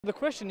The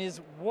question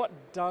is, what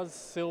does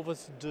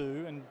Silvis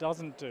do and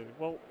doesn't do?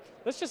 Well,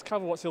 let's just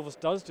cover what Silvis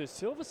does do.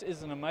 Silvis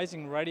is an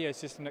amazing radio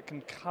system that can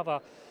cover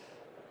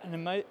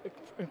an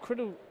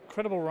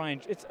incredible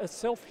range. It's a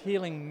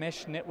self-healing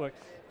mesh network.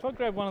 If I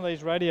grab one of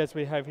these radios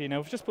we have here, now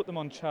we've just put them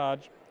on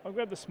charge. I'll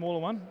grab the smaller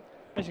one.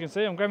 As you can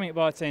see, I'm grabbing it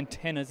by its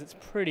antennas. It's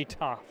pretty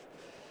tough.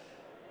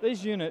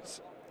 These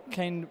units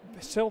can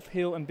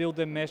self-heal and build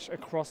their mesh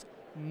across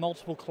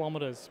multiple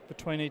kilometres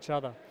between each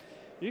other.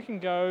 You can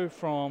go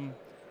from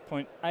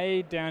point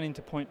A down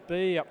into point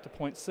B, up to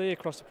point C,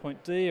 across to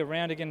point D,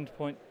 around again to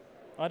point,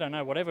 I don't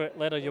know, whatever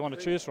letter you want to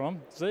choose from,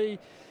 Z,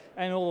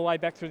 and all the way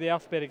back through the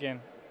alphabet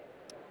again.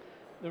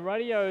 The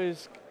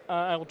radios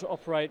are able to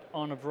operate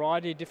on a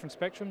variety of different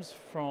spectrums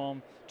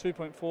from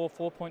 2.4,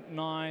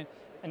 4.9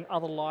 and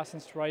other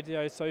licensed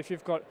radios. So if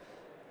you've got,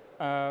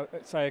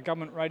 say, a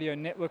government radio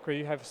network where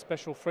you have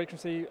special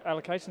frequency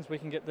allocations, we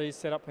can get these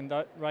set up in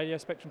that radio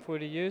spectrum for you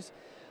to use.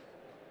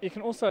 You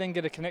can also then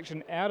get a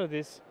connection out of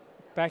this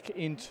back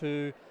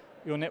into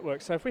your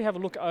network. So if we have a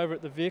look over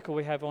at the vehicle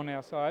we have on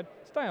our side,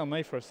 stay on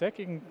me for a sec,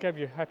 you can give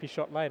you a happy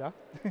shot later.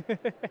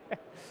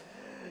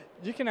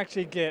 You can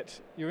actually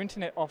get your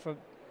internet off of,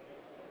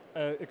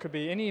 it could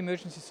be any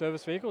emergency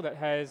service vehicle that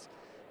has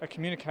a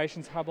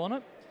communications hub on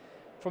it.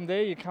 From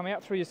there you come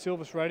out through your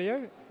Silvis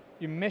radio,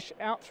 you mesh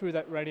out through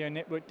that radio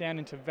network down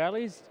into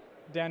valleys,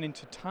 down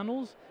into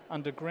tunnels,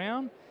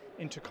 underground,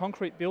 into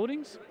concrete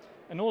buildings,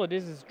 and all it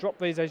is drop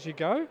these as you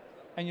go,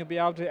 and you'll be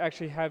able to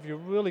actually have your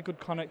really good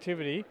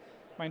connectivity,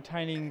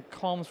 maintaining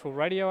comms for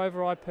radio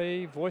over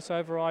IP, voice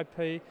over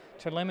IP,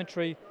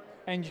 telemetry,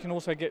 and you can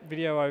also get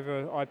video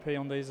over IP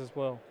on these as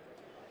well.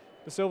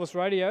 The Silvis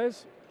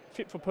radios,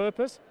 fit for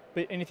purpose,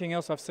 beat anything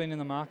else I've seen in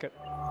the market.